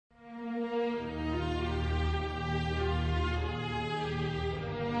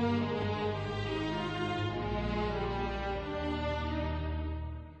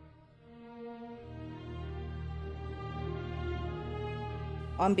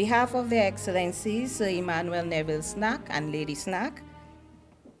On behalf of Their Excellencies, Sir Emmanuel Neville Snack and Lady Snack,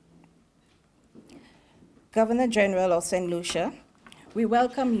 Governor General of St. Lucia, we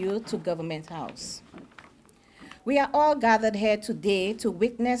welcome you to Government House. We are all gathered here today to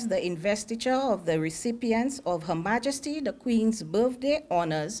witness the investiture of the recipients of Her Majesty the Queen's birthday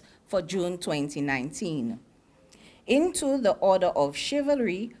honors for June 2019 into the Order of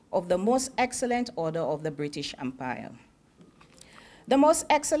Chivalry of the Most Excellent Order of the British Empire. The Most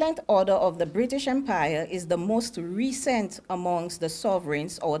Excellent Order of the British Empire is the most recent amongst the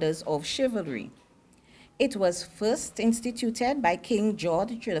sovereigns' orders of chivalry. It was first instituted by King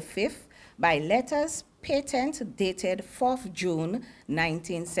George V by letters patent dated 4th June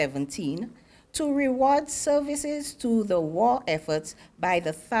 1917 to reward services to the war efforts by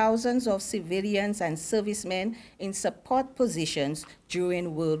the thousands of civilians and servicemen in support positions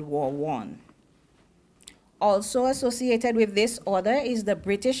during World War I. Also associated with this order is the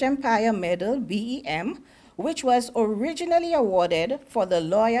British Empire Medal, BEM, which was originally awarded for the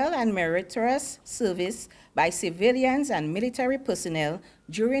loyal and meritorious service by civilians and military personnel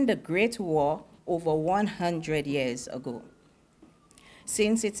during the Great War over 100 years ago.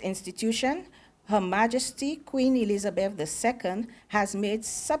 Since its institution, Her Majesty Queen Elizabeth II has made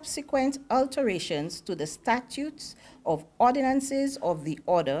subsequent alterations to the statutes of ordinances of the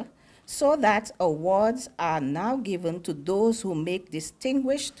order so that awards are now given to those who make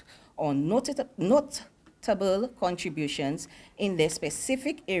distinguished or notable contributions in their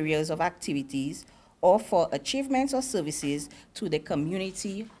specific areas of activities or for achievements or services to the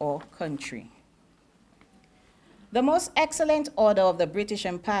community or country. The Most Excellent Order of the British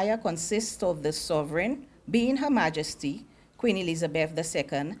Empire consists of the Sovereign, being Her Majesty, Queen Elizabeth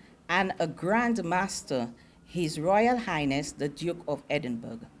II, and a Grand Master, His Royal Highness, the Duke of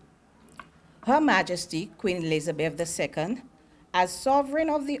Edinburgh. Her Majesty, Queen Elizabeth II, as Sovereign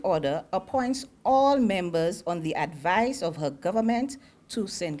of the Order, appoints all members on the advice of her government to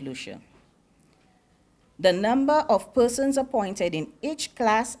St. Lucia. The number of persons appointed in each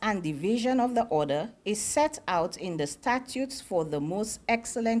class and division of the order is set out in the statutes for the Most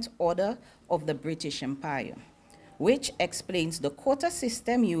Excellent Order of the British Empire, which explains the quota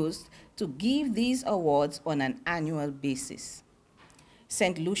system used to give these awards on an annual basis.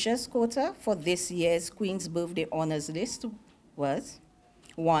 St. Lucia's quota for this year's Queen's Birthday Honors list was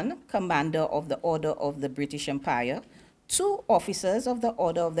 1. Commander of the Order of the British Empire, 2 officers of the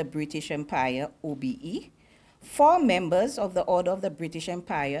Order of the British Empire, OBE, 4 members of the Order of the British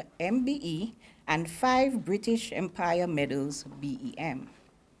Empire, MBE, and 5 British Empire Medals, BEM.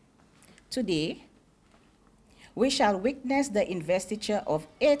 Today, we shall witness the investiture of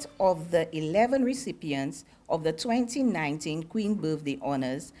 8 of the 11 recipients of the 2019 Queen Birthday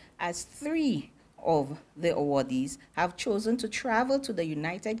Honors, as 3 of the awardees have chosen to travel to the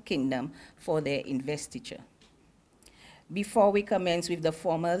United Kingdom for their investiture. Before we commence with the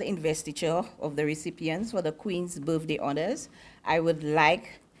formal investiture of the recipients for the Queen's Birthday Honors, I would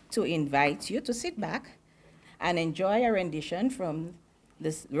like to invite you to sit back and enjoy a rendition from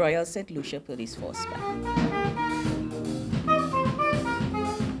the Royal St. Lucia Police Force Band.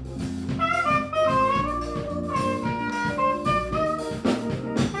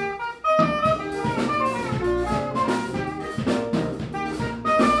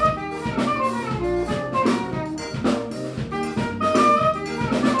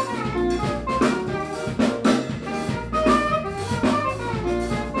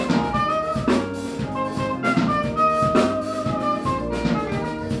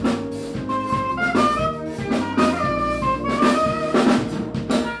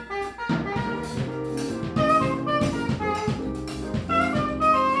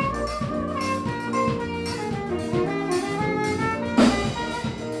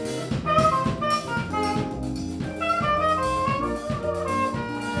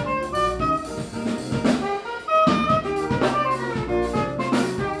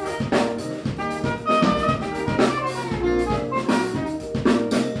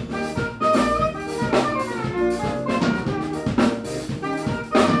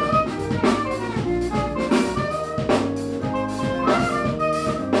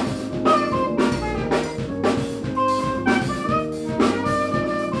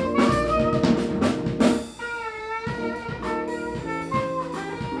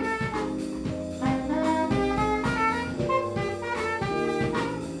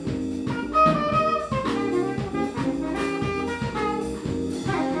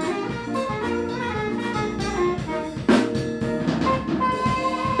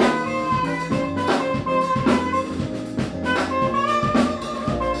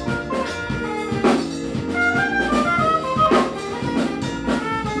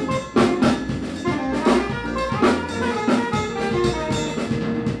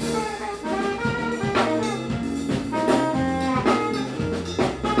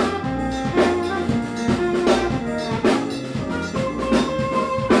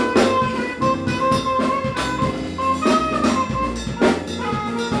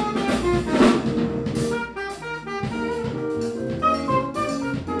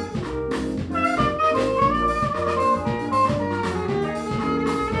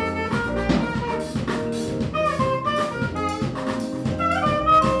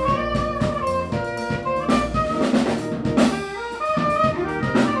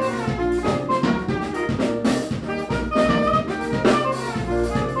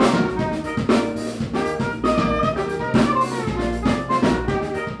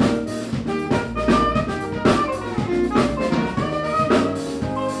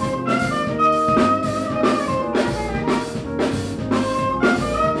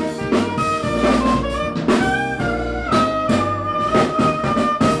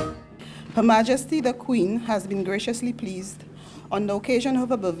 Her Majesty the Queen has been graciously pleased, on the occasion of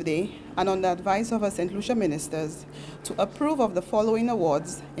her birthday and on the advice of her St. Lucia ministers, to approve of the following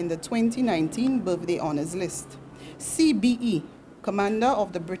awards in the 2019 Birthday Honours List. CBE, Commander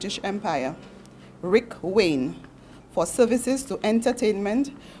of the British Empire, Rick Wayne, for services to entertainment,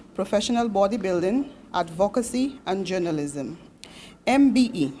 professional bodybuilding, advocacy, and journalism.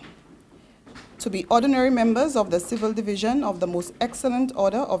 MBE, to be ordinary members of the Civil Division of the Most Excellent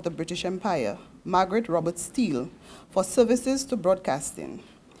Order of the British Empire, Margaret Robert Steele, for services to broadcasting.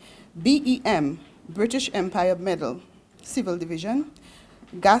 BEM, British Empire Medal, Civil Division,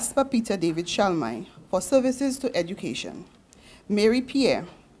 Gaspar Peter David Shalmai, for services to education. Mary Pierre,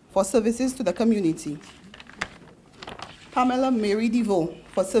 for services to the community. Pamela Mary DeVoe,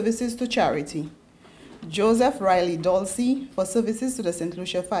 for services to charity. Joseph Riley Dolce, for services to the St.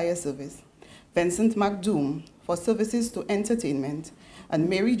 Lucia Fire Service. Vincent McDoom, for services to entertainment. And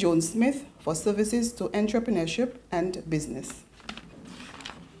Mary Jones Smith, for services to entrepreneurship and business.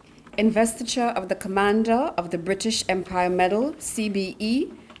 Investiture of the Commander of the British Empire Medal,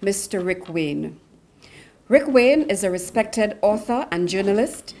 CBE, Mr. Rick Wayne. Rick Wayne is a respected author and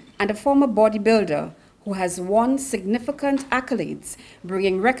journalist and a former bodybuilder who has won significant accolades,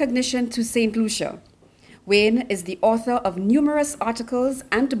 bringing recognition to St. Lucia. Wayne is the author of numerous articles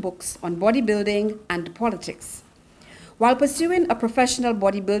and books on bodybuilding and politics. While pursuing a professional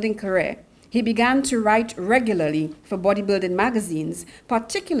bodybuilding career, he began to write regularly for bodybuilding magazines,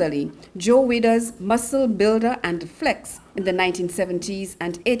 particularly Joe Weider's Muscle Builder and Flex in the 1970s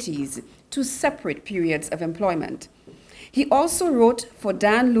and 80s, two separate periods of employment. He also wrote for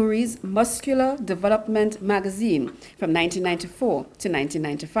Dan Lurie's Muscular Development magazine from 1994 to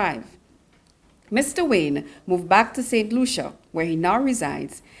 1995. Mr. Wayne moved back to St. Lucia, where he now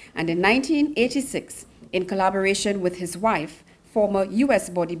resides, and in 1986, in collaboration with his wife, former U.S.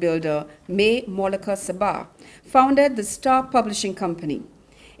 bodybuilder May Mollica Sabah, founded the Star Publishing Company.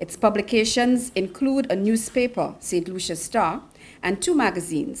 Its publications include a newspaper, St. Lucia Star, and two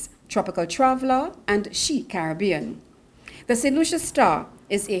magazines, Tropical Traveler and She Caribbean. The St. Lucia Star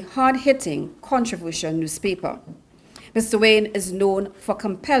is a hard-hitting, controversial newspaper. Mr. Wayne is known for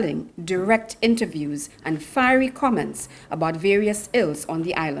compelling, direct interviews and fiery comments about various ills on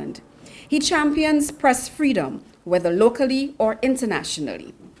the island. He champions press freedom, whether locally or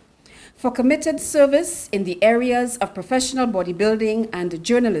internationally. For committed service in the areas of professional bodybuilding and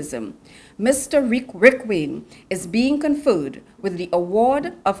journalism, Mr. Rick Wayne is being conferred with the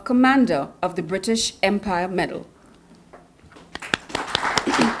award of Commander of the British Empire Medal.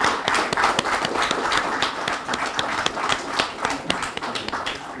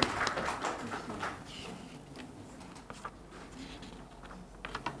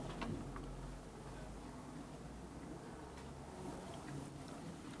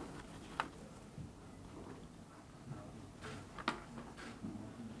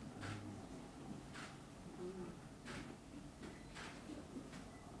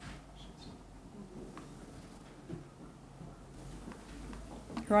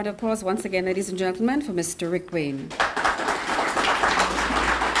 Round of applause once again, ladies and gentlemen, for Mr. Rick Wayne.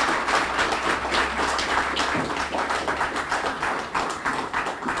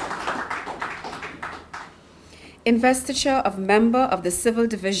 Investiture of Member of the Civil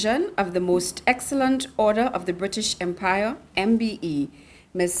Division of the Most Excellent Order of the British Empire, MBE,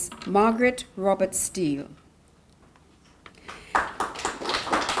 Miss Margaret Robert Steele.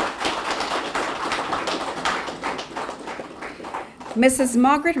 Mrs.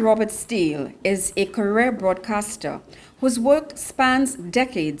 Margaret Robert Steele is a career broadcaster whose work spans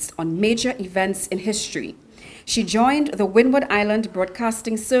decades on major events in history. She joined the Windward Island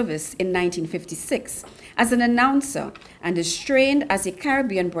Broadcasting Service in 1956 as an announcer and is trained as a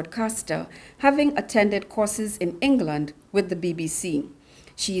Caribbean broadcaster, having attended courses in England with the BBC.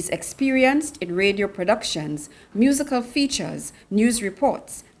 She is experienced in radio productions, musical features, news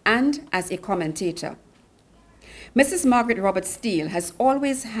reports, and as a commentator. Mrs. Margaret Robert Steele has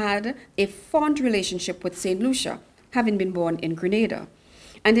always had a fond relationship with St. Lucia, having been born in Grenada.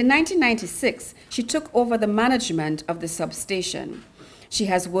 And in 1996, she took over the management of the substation. She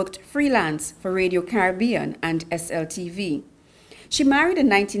has worked freelance for Radio Caribbean and SLTV. She married in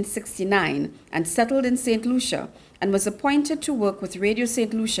 1969 and settled in St. Lucia and was appointed to work with Radio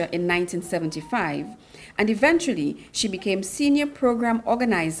St. Lucia in 1975, and eventually she became senior program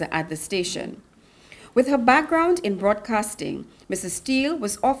organizer at the station. With her background in broadcasting, Mrs. Steele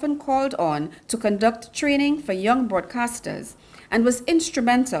was often called on to conduct training for young broadcasters and was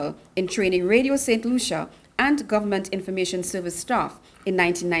instrumental in training Radio St. Lucia and Government Information Service staff in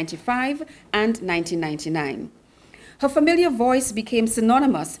 1995 and 1999. Her familiar voice became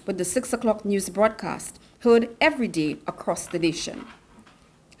synonymous with the 6 o'clock news broadcast, heard every day across the nation.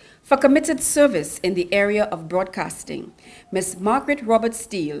 For committed service in the area of broadcasting, Ms. Margaret Robert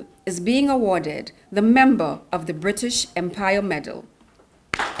Steele is being awarded the Member of the British Empire Medal.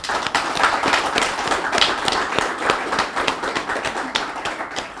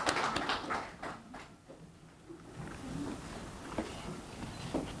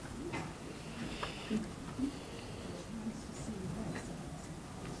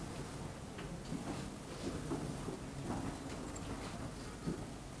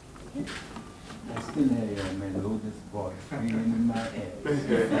 I still hear your melodious voice ringing in my ears.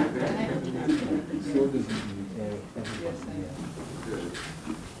 So does it in everybody else.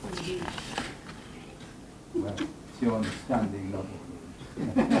 Well, it's your understanding, not it.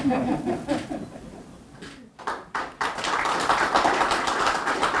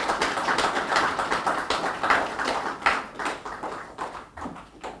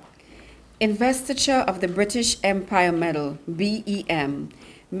 Investiture of the British Empire Medal, BEM,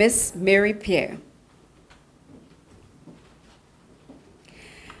 Miss Mary Pierre.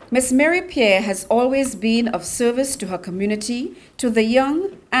 Miss Mary Pierre has always been of service to her community, to the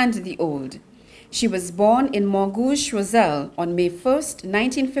young and the old. She was born in Montgouge, Choiseul on May 1st,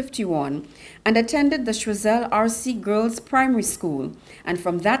 1951, and attended the Choiseul RC Girls Primary School, and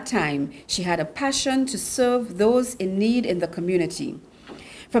from that time she had a passion to serve those in need in the community.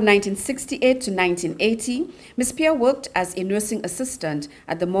 From 1968 to 1980, Ms. Pierre worked as a nursing assistant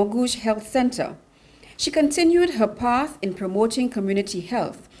at the Montgouge Health Center. She continued her path in promoting community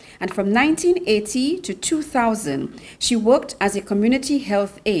health, and from 1980 to 2000, she worked as a community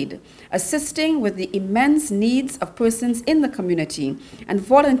health aide, assisting with the immense needs of persons in the community and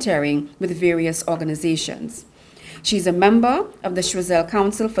volunteering with various organizations. She's a member of the Choiseul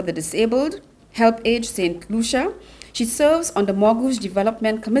Council for the Disabled, Help Age St. Lucia. She serves on the Montgouge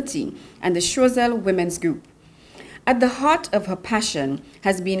Development Committee and the Choiseul Women's Group. At the heart of her passion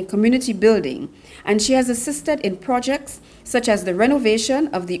has been community building, and she has assisted in projects such as the renovation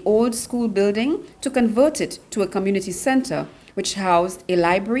of the old school building to convert it to a community center, which housed a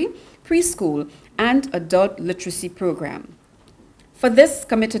library, preschool, and adult literacy program. For this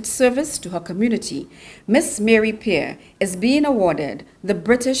committed service to her community, Miss Mary Pierre is being awarded the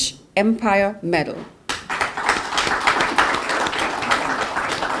British Empire Medal.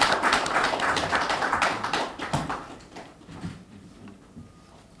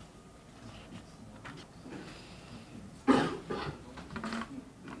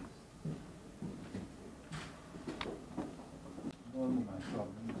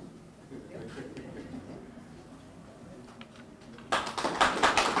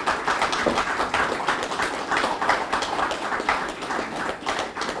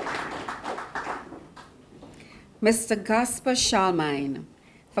 Mr. Gaspar Schalmine,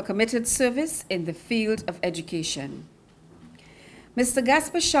 for committed service in the field of education. Mr.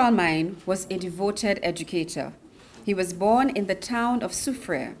 Gaspar Schalmine was a devoted educator. He was born in the town of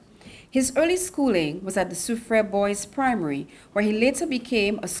Soufrière. His early schooling was at the Soufrière Boys Primary, where he later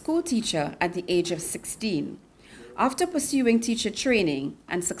became a school teacher at the age of 16. After pursuing teacher training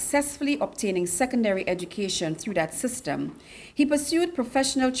and successfully obtaining secondary education through that system, he pursued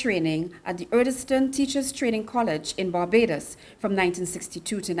professional training at the Urdeston Teachers Training College in Barbados from 1962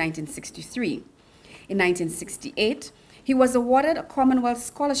 to 1963. In 1968, he was awarded a Commonwealth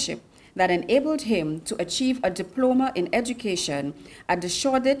Scholarship that enabled him to achieve a diploma in education at the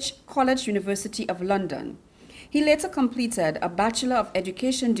Shoreditch College, University of London. He later completed a Bachelor of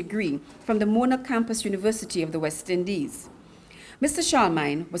Education degree from the Mona Campus University of the West Indies. Mr.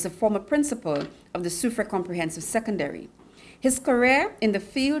 Schalmine was a former principal of the Soufrière Comprehensive Secondary. His career in the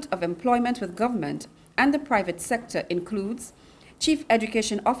field of employment with government and the private sector includes Chief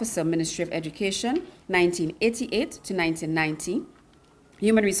Education Officer, Ministry of Education, 1988 to 1990,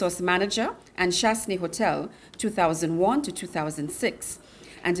 Human Resource Manager and Chasney Hotel, 2001 to 2006,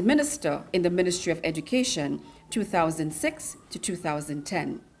 and Minister in the Ministry of Education, 2006 to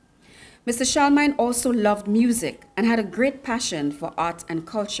 2010. Mr. Schalmine also loved music and had a great passion for art and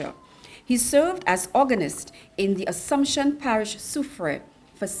culture. He served as organist in the Assumption Parish, Soufrière,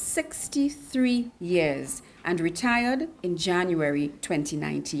 for 63 years and retired in January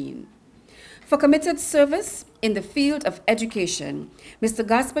 2019. For committed service in the field of education, Mr.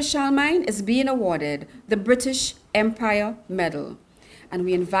 Gaspar Schalmine is being awarded the British Empire Medal, and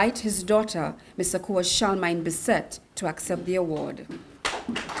we invite his daughter, Ms. Akua Schalmine Bissett, to accept the award.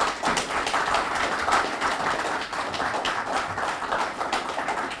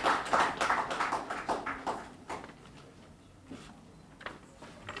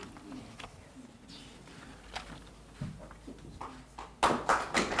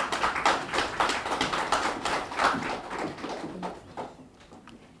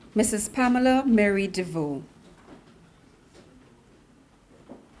 Mrs. Pamela Mary DeVoe.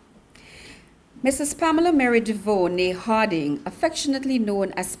 Mrs. Pamela Mary DeVoe, née Harding, affectionately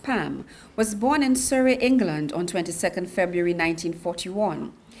known as Pam, was born in Surrey, England on 22nd February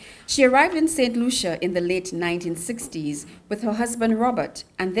 1941. She arrived in St. Lucia in the late 1960s with her husband Robert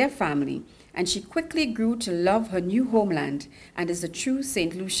and their family, and she quickly grew to love her new homeland and is a true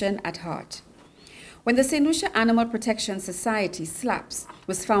St. Lucian at heart. When the St. Lucia Animal Protection Society, SLAPS,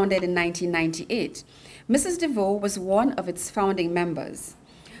 was founded in 1998, Mrs. DeVoe was one of its founding members.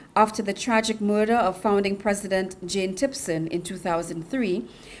 After the tragic murder of founding President Jane Tipson in 2003,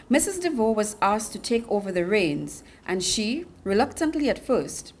 Mrs. DeVoe was asked to take over the reins, and she, reluctantly at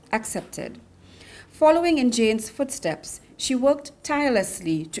first, accepted. Following in Jane's footsteps, she worked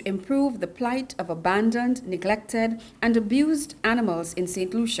tirelessly to improve the plight of abandoned, neglected, and abused animals in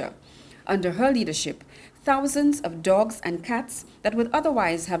St. Lucia. Under her leadership, thousands of dogs and cats that would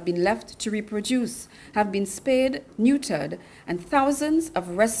otherwise have been left to reproduce have been spayed, neutered, and thousands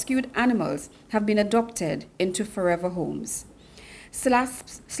of rescued animals have been adopted into forever homes.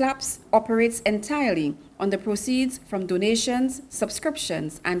 SLAPS operates entirely on the proceeds from donations,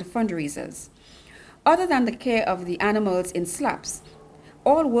 subscriptions, and fundraisers. Other than the care of the animals in SLAPS,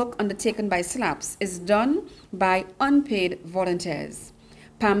 all work undertaken by SLAPS is done by unpaid volunteers.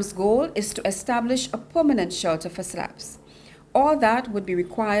 Pam's goal is to establish a permanent shelter for SLAPS. All that would be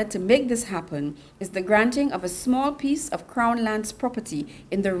required to make this happen is the granting of a small piece of Crown Lands property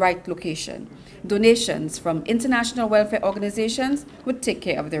in the right location. Donations from international welfare organizations would take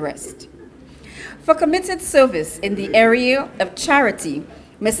care of the rest. For committed service in the area of charity,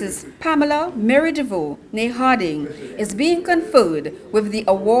 Mrs. Pamela Mary DeVoe, née Harding, is being conferred with the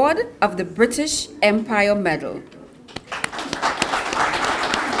award of the British Empire Medal.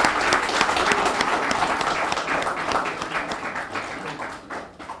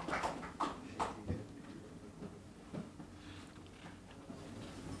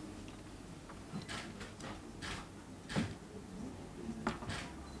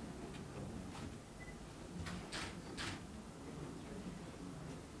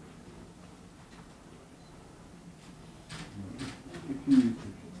 If you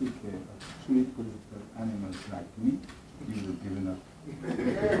take care of 3 political animals like me, you would give enough.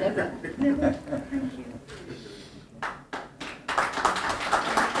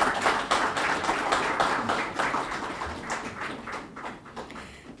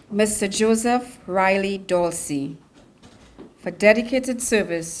 Mr. Joseph Riley Dalsey, for dedicated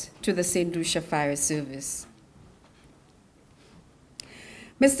service to the St. Lucia Fire Service.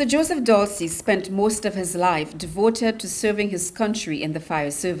 Mr. Joseph Dalsey spent most of his life devoted to serving his country in the fire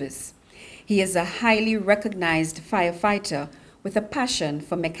service. He is a highly recognized firefighter with a passion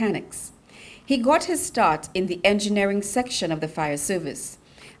for mechanics. He got his start in the engineering section of the fire service.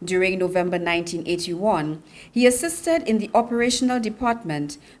 During November 1981, he assisted in the operational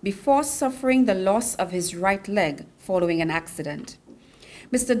department before suffering the loss of his right leg following an accident.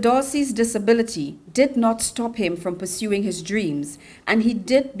 Mr. Dalsey's disability did not stop him from pursuing his dreams, and he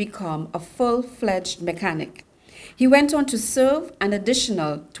did become a full-fledged mechanic. He went on to serve an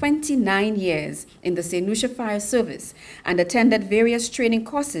additional 29 years in the St. Lucia Fire Service and attended various training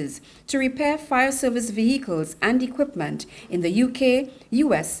courses to repair fire service vehicles and equipment in the UK,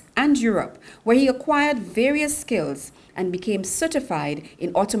 US, and Europe, where he acquired various skills and became certified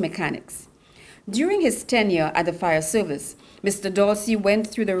in auto mechanics. During his tenure at the fire service, Mr. Dalsey went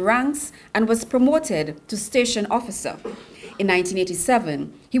through the ranks and was promoted to station officer. In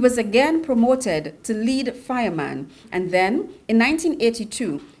 1987, he was again promoted to lead fireman, and then in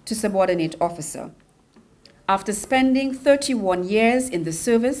 1982 to subordinate officer. After spending 31 years in the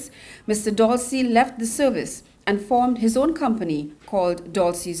service, Mr. Dalsey left the service and formed his own company called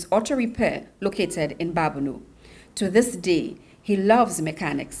Dalsey's Auto Repair, located in Babonneau. To this day, he loves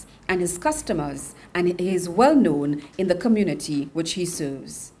mechanics and his customers, and he is well known in the community which he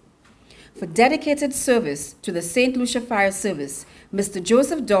serves. For dedicated service to the St. Lucia Fire Service, Mr.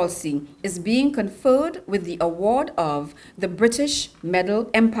 Joseph Dalsey is being conferred with the award of the British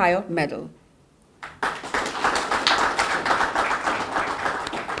Empire Medal.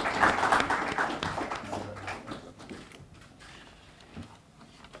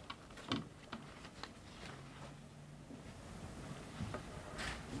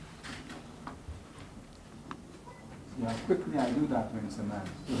 Yeah, quickly I do that when it's a man.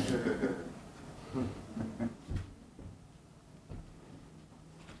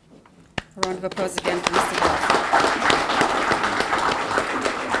 A round of applause again for Mr. Dalsey.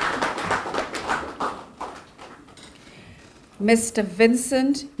 Mr.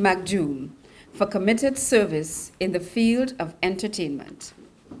 Vincent McDoom, for committed service in the field of entertainment.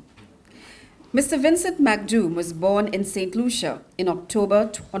 Mr. Vincent McDoom was born in St. Lucia on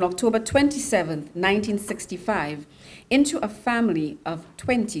October 27, 1965, into a family of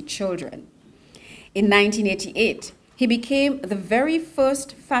 20 children. In 1988, he became the very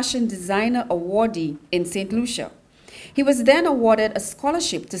first fashion designer awardee in St. Lucia. He was then awarded a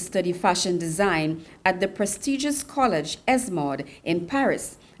scholarship to study fashion design at the prestigious college Esmod in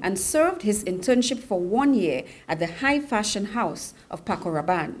Paris and served his internship for 1 year at the high fashion house of Paco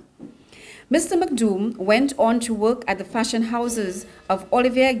Rabanne. Mr. McDoom went on to work at the fashion houses of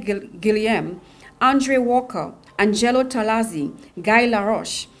Olivier Guillaume, Andre Walker, Angelo Talazzi, Guy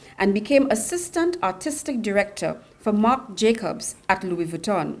Laroche, and became assistant artistic director for Marc Jacobs at Louis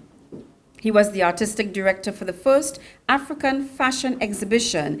Vuitton. He was the artistic director for the first African fashion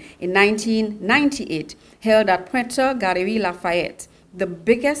exhibition in 1998, held at Puerto Galerie Lafayette, the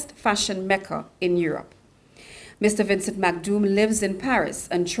biggest fashion mecca in Europe. Mr. Vincent McDoom lives in Paris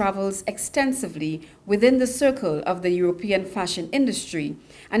and travels extensively within the circle of the European fashion industry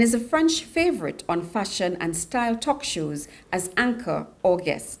and is a French favorite on fashion and style talk shows as anchor or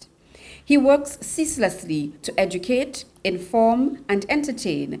guest. He works ceaselessly to educate, inform, and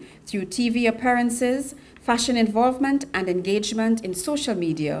entertain through TV appearances, fashion involvement, and engagement in social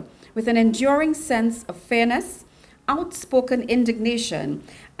media with an enduring sense of fairness, outspoken indignation,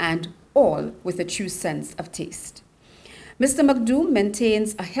 and all with a true sense of taste. Mr. McDoom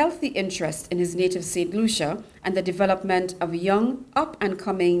maintains a healthy interest in his native St. Lucia and the development of young,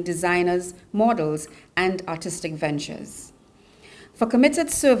 up-and-coming designers, models, and artistic ventures. For committed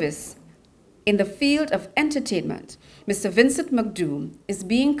service in the field of entertainment, Mr. Vincent McDoom is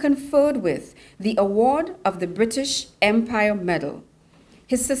being conferred with the award of the British Empire Medal.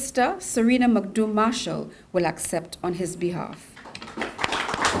 His sister, Serena McDoom Marshall, will accept on his behalf.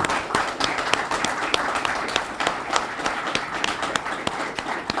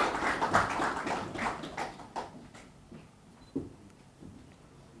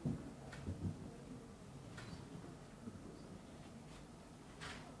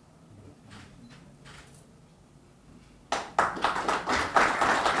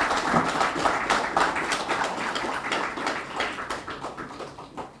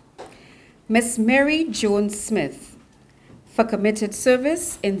 Ms. Mary Jones Smith, for committed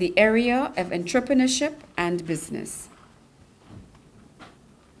service in the area of entrepreneurship and business.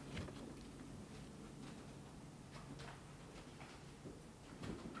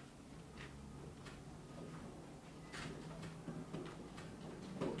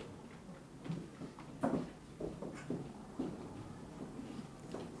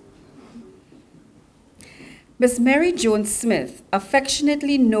 Ms. Mary Jones Smith,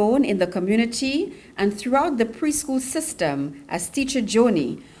 affectionately known in the community and throughout the preschool system as Teacher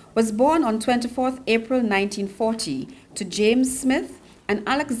Joni, was born on 24 April 1940 to James Smith and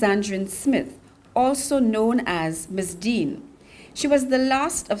Alexandrine Smith, also known as Miss Dean. She was the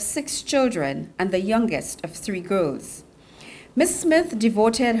last of 6 children and the youngest of 3 girls. Miss Smith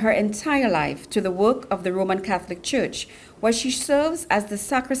devoted her entire life to the work of the Roman Catholic Church, where she serves as the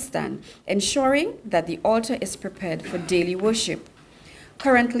sacristan, ensuring that the altar is prepared for daily worship.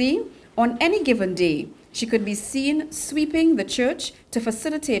 Currently, on any given day, she could be seen sweeping the church to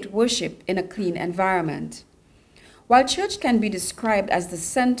facilitate worship in a clean environment. While church can be described as the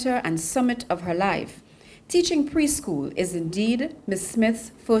center and summit of her life, teaching preschool is indeed Miss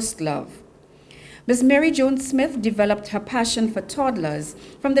Smith's first love. Ms. Mary Jones Smith developed her passion for toddlers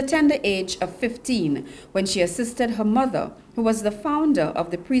from the tender age of 15 when she assisted her mother, who was the founder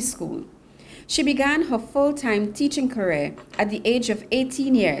of the preschool. She began her full-time teaching career at the age of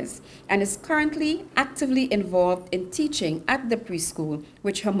 18 years and is currently actively involved in teaching at the preschool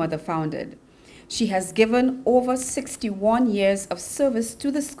which her mother founded. She has given over 61 years of service to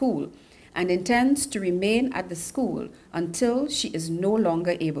the school and intends to remain at the school until she is no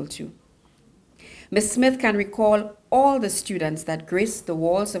longer able to. Ms. Smith can recall all the students that graced the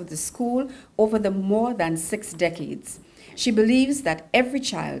walls of the school over the more than 6 decades. She believes that every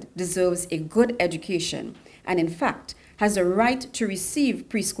child deserves a good education and, in fact, has a right to receive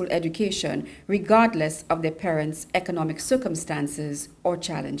preschool education regardless of their parents' economic circumstances or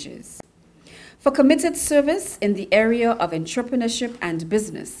challenges. For committed service in the area of entrepreneurship and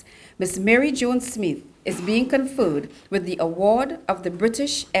business, Ms. Mary Jones Smith is being conferred with the award of the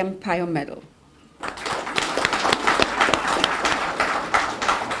British Empire Medal.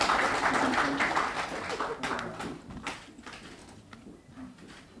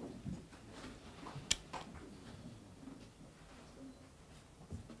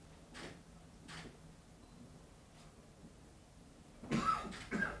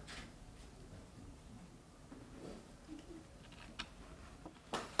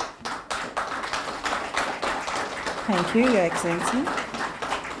 Thank you, Your Excellency.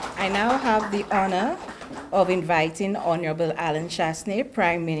 I now have the honor of inviting Honorable Alan Chasney,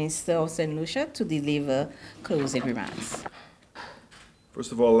 Prime Minister of St. Lucia, to deliver closing remarks.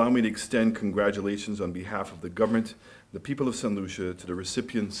 First of all, allow me to extend congratulations on behalf of the government, the people of St. Lucia, to the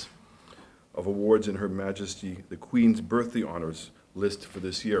recipients of awards in Her Majesty the Queen's Birthday Honors list for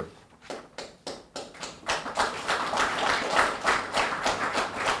this year.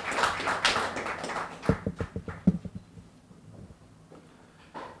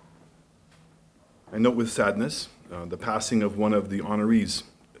 I note with sadness the passing of one of the honorees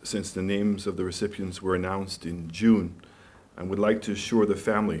since the names of the recipients were announced in June, and would like to assure the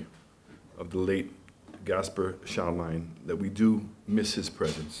family of the late Gasper Schalmine that we do miss his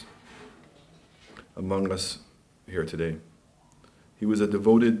presence among us here today. He was a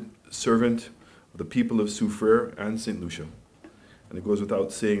devoted servant of the people of Soufrière and St. Lucia, and it goes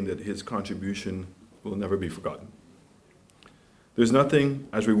without saying that his contribution will never be forgotten. There's nothing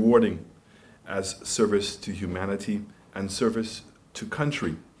as rewarding as service to humanity and service to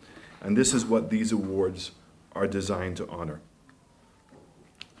country, and this is what these awards are designed to honor.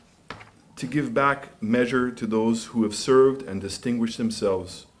 To give back measure to those who have served and distinguished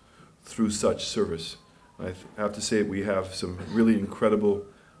themselves through such service. I have to say we have some really incredible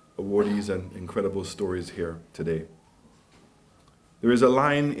awardees and incredible stories here today. There is a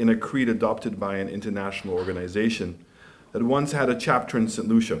line in a creed adopted by an international organization that once had a chapter in St.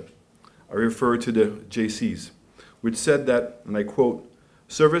 Lucia. I refer to the JCs, which said that, and I quote,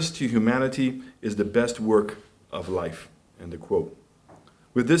 "Service to humanity is the best work of life," end of quote.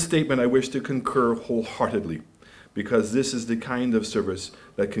 With this statement, I wish to concur wholeheartedly, because this is the kind of service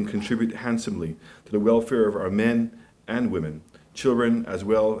that can contribute handsomely to the welfare of our men and women, children as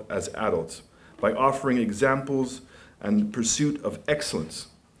well as adults, by offering examples and pursuit of excellence,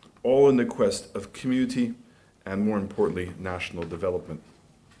 all in the quest of community and, more importantly, national development.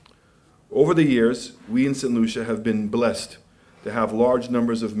 Over the years, we in St. Lucia have been blessed to have large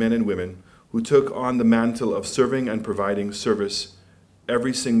numbers of men and women who took on the mantle of serving and providing service in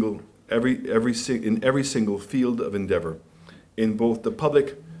every single field of endeavor, in both the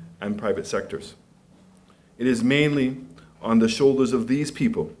public and private sectors. It is mainly on the shoulders of these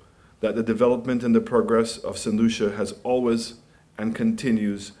people that the development and the progress of St. Lucia has always and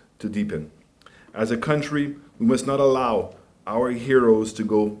continues to deepen. As a country, we must not allow our heroes to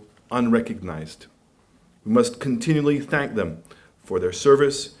go unrecognized. We must continually thank them for their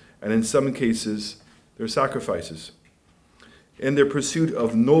service and, in some cases, their sacrifices. In their pursuit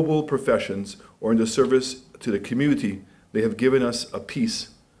of noble professions or in the service to the community, they have given us a piece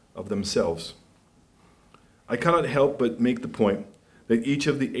of themselves. I cannot help but make the point that each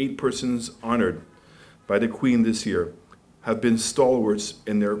of the 8 persons honored by the Queen this year have been stalwarts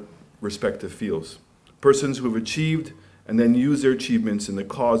in their respective fields, persons who have achieved and then use their achievements in the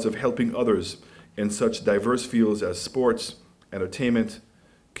cause of helping others in such diverse fields as sports, entertainment,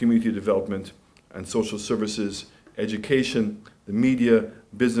 community development, and social services, education, the media,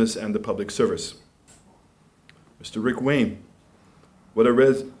 business, and the public service. Mr. Rick Wayne, with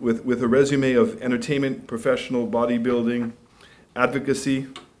a resume of entertainment, professional bodybuilding, advocacy,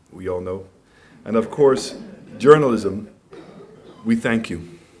 we all know, and of course, journalism, we thank you.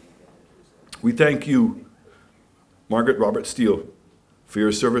 We thank you, Margaret Robert Steele, for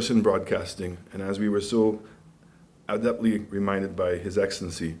your service in broadcasting, and as we were so adeptly reminded by His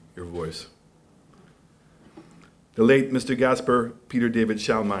Excellency, your voice. The late Mr. Gasper Peter David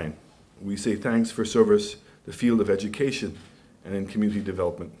Schalmine, we say thanks for service the field of education and in community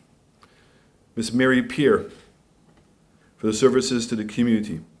development. Miss Mary Peer, for the services to the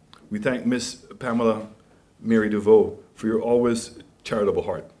community. We thank Miss Pamela Mary DeVoe for your always charitable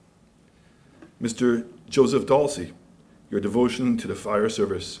heart. Mr. Joseph Dalsey, your devotion to the fire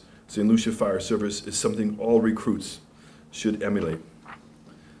service, St. Lucia Fire Service, is something all recruits should emulate.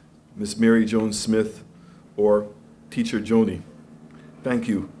 Miss Mary Jones Smith, or Teacher Joni, thank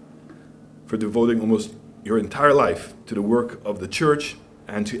you for devoting almost your entire life to the work of the church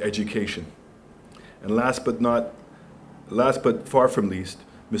and to education. And last but far from least,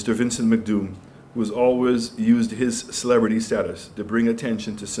 Mr. Vincent McDoom, who has always used his celebrity status to bring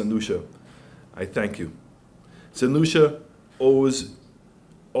attention to St. Lucia. I thank you. St. Lucia owes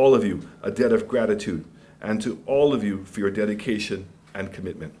all of you a debt of gratitude, and to all of you for your dedication and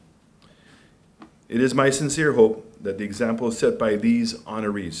commitment. It is my sincere hope that the example set by these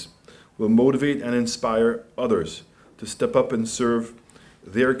honorees will motivate and inspire others to step up and serve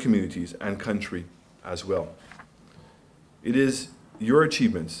their communities and country as well. It is your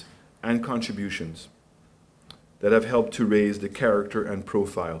achievements and contributions that have helped to raise the character and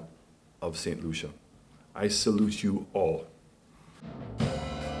profile of St. Lucia. I salute you all.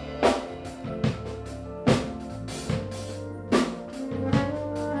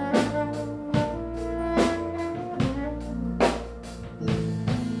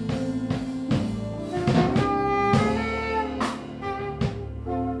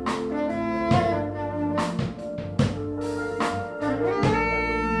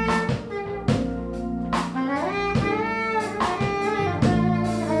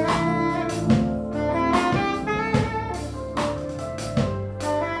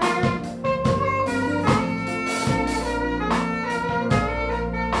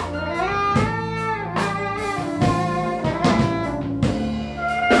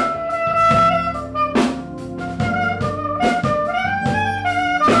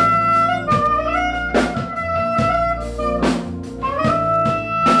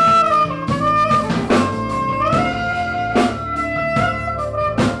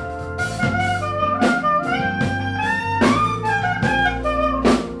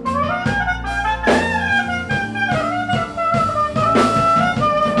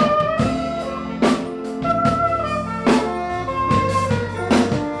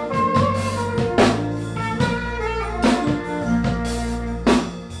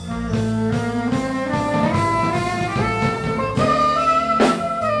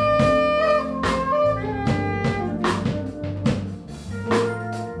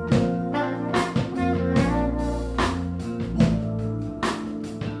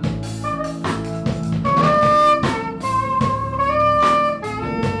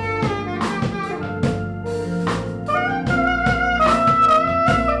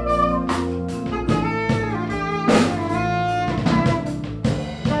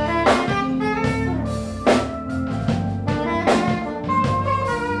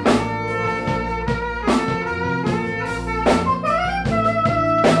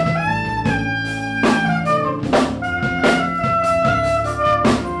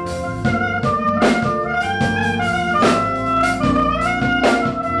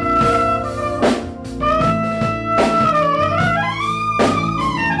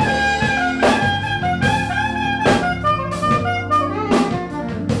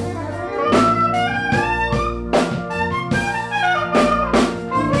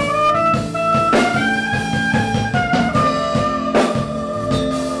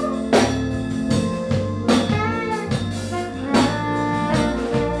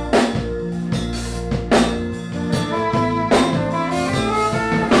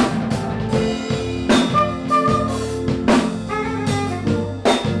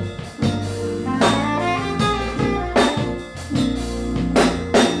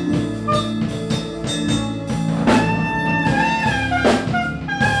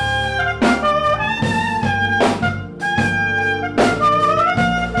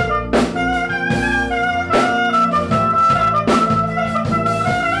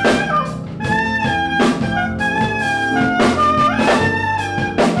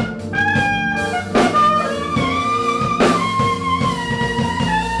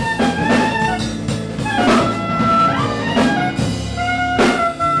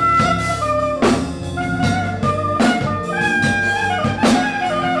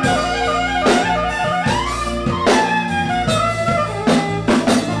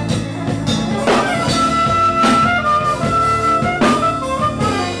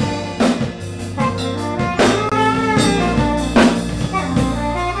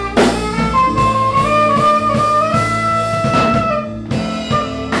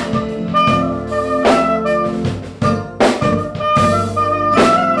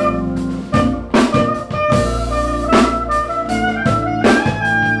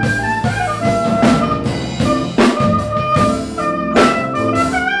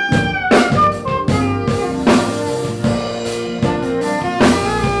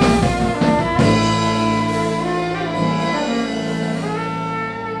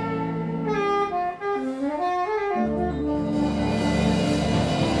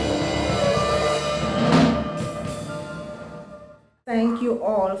 Thank you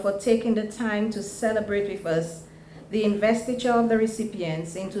all for taking the time to celebrate with us the investiture of the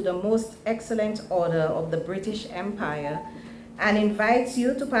recipients into the most excellent order of the British Empire, and invites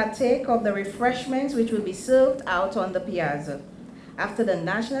you to partake of the refreshments which will be served out on the piazza after the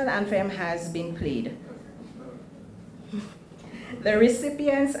national anthem has been played. The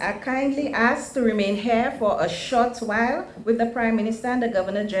recipients are kindly asked to remain here for a short while with the Prime Minister and the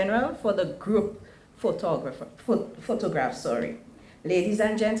Governor General for the group photograph. Ladies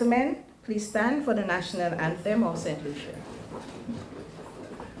and gentlemen, please stand for the national anthem of St. Lucia.